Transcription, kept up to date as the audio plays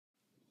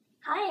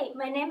Hi,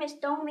 my name is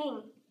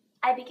Dongming.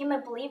 I became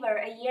a believer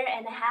a year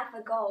and a half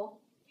ago,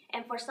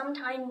 and for some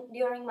time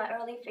during my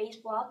early faith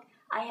walk,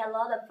 I had a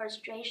lot of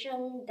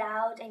frustration,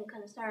 doubt, and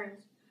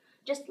concerns.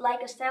 Just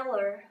like a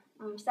sailor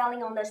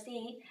sailing on the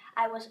sea,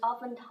 I was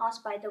often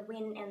tossed by the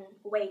wind and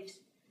waves.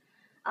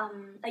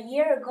 A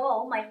year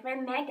ago, my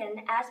friend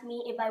Megan asked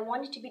me if I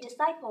wanted to be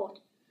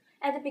discipled.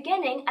 At the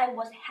beginning, I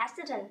was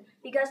hesitant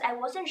because I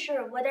wasn't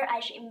sure whether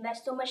I should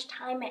invest so much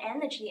time and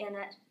energy in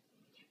it.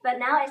 But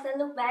now, as I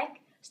look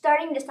back,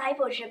 starting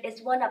discipleship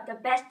is one of the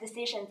best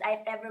decisions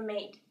I've ever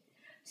made.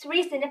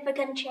 Three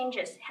significant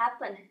changes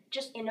happened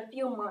just in a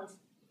few months.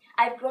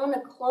 I've grown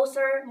a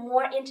closer,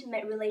 more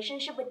intimate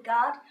relationship with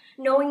God,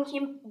 knowing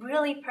Him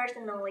really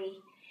personally.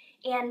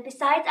 And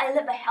besides, I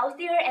live a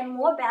healthier and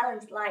more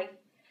balanced life.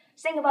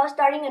 Think about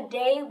starting a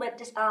day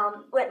with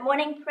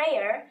morning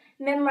prayer,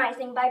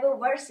 memorizing Bible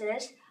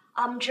verses,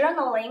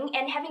 journaling,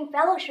 and having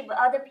fellowship with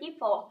other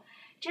people.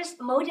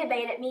 Just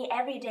motivated me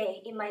every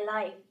day in my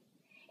life.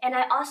 And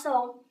I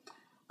also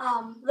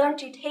learned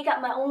to take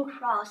up my own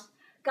cross.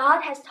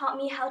 God has taught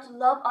me how to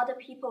love other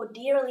people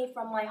dearly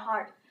from my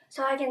heart,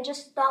 so I can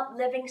just stop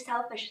living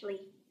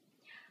selfishly.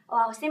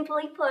 Well,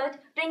 simply put,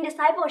 doing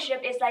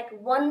discipleship is like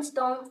one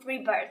stone,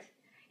 three birds.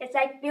 It's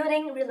like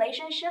building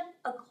relationship,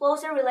 a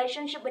closer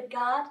relationship with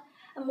God,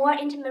 a more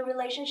intimate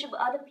relationship with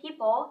other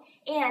people,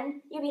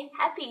 and you'll be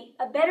happy,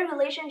 a better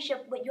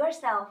relationship with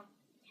yourself.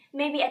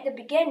 Maybe at the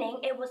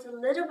beginning it was a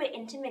little bit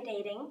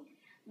intimidating,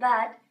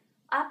 but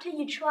after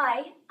you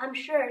try, I'm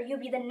sure you'll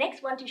be the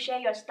next one to share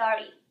your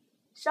story.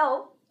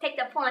 So, take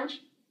the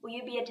plunge. Will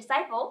you be a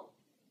disciple?